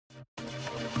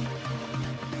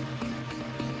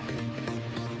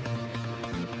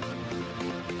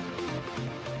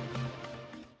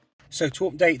So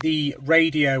to update the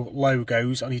radio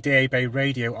logos on your DAB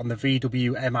radio on the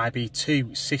VW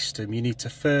MIB2 system, you need to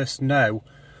first know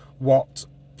what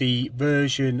the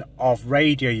version of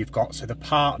radio you've got, so the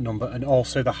part number and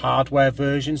also the hardware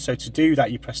version. So to do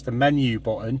that, you press the menu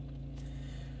button,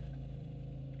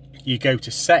 you go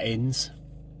to settings,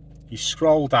 you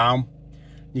scroll down,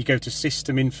 you go to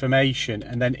system information,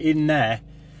 and then in there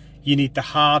you need the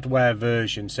hardware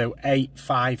version, so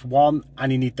 851,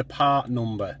 and you need the part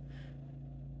number.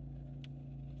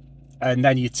 And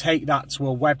then you take that to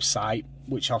a website,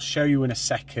 which I'll show you in a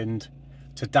second,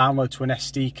 to download to an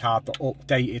SD card the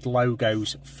updated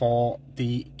logos for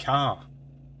the car.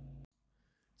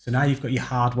 So now you've got your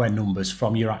hardware numbers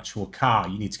from your actual car.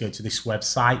 You need to go to this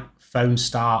website,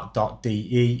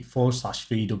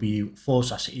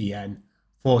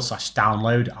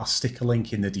 phonestar.de/VW/EN/download. I'll stick a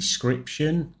link in the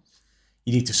description.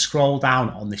 You need to scroll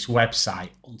down on this website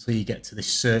until you get to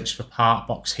this search for part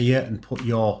box here and put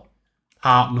your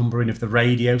part number in of the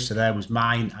radio. So there was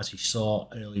mine, as you saw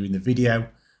earlier in the video.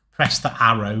 Press the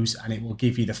arrows and it will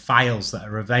give you the files that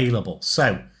are available.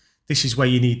 So this is where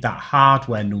you need that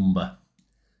hardware number,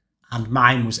 and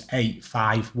mine was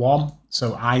 851,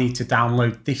 so I need to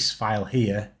download this file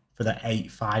here for the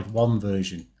 851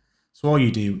 version. So all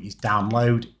you do is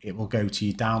download, it will go to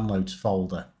your downloads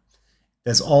folder.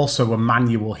 There's also a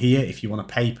manual here if you want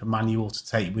a paper manual to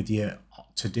take with you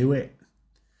to do it.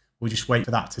 We'll just wait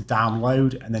for that to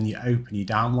download, and then you open your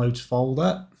downloads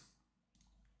folder.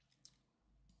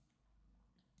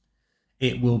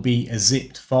 It will be a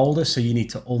zipped folder, so you need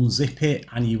to unzip it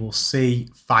and you will see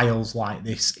files like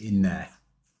this in there.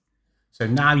 So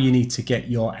now you need to get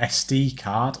your SD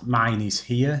card. Mine is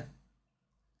here.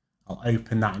 I'll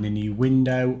open that in a new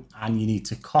window, and you need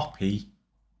to copy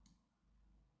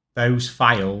those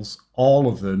files, all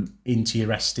of them, into your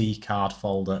SD card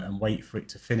folder and wait for it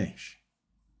to finish.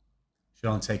 Should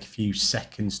only take a few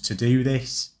seconds to do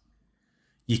this.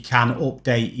 You can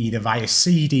update either via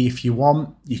CD if you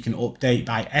want. You can update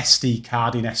by SD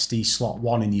card in SD slot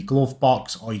 1 in your glove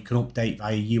box, or you can update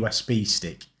via USB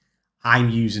stick. I'm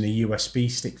using a USB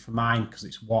stick for mine because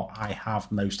it's what I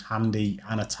have most handy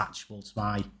and attachable to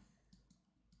my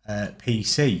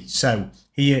PC. So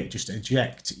here, just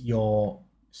eject your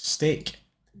stick,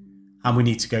 and we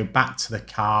need to go back to the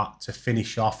car to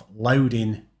finish off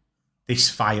loading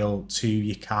this file to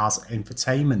your car's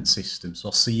infotainment system. So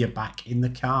I'll see you back in the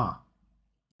car.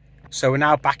 So we're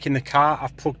now back in the car.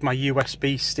 I've plugged my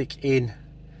USB stick in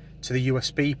to the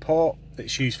USB port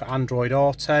that's used for Android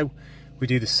Auto. We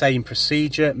do the same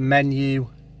procedure: menu,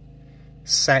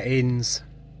 settings,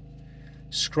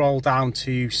 scroll down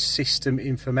to system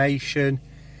information,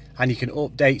 and you can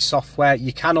update software.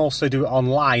 You can also do it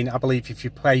online, I believe, if you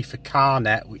pay for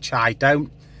CarNet, which I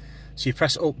don't. So you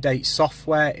press update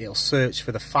software, it'll search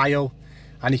for the file,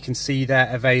 and you can see there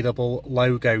available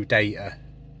logo data.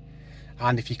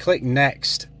 And if you click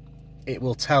next, it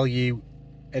will tell you,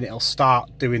 and it'll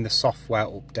start doing the software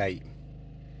update.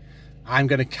 I'm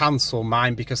going to cancel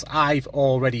mine because I've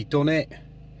already done it,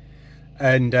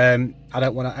 and I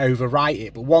don't want to overwrite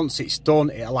it. But once it's done,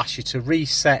 it'll ask you to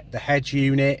reset the head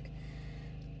unit,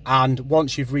 and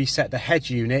once you've reset the head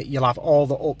unit, you'll have all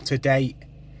the up-to-date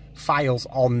files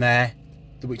on there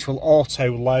which will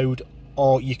auto load,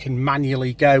 or you can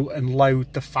manually go and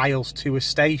load the files to a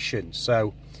station.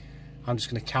 So I'm just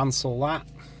going to cancel that.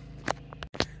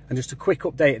 And just a quick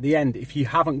update at the end: if you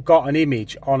haven't got an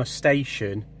image on a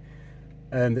station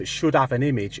that should have an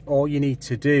image, all you need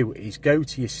to do is go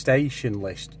to your station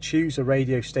list, choose a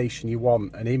radio station you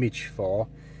want an image for,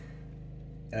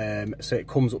 so it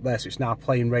comes up there, so it's now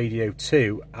playing Radio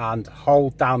 2, and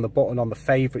hold down the button on the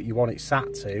favourite you want it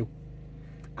sat to,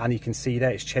 and you can see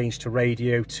there it's changed to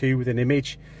Radio 2 with an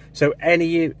image. So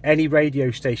any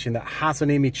radio station that has an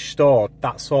image stored,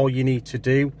 that's all you need to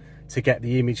do to get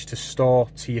the image to store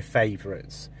to your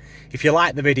favourites. If you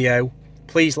like the video,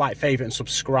 please like, favourite and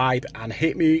subscribe, and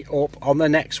hit me up on the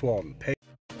next one.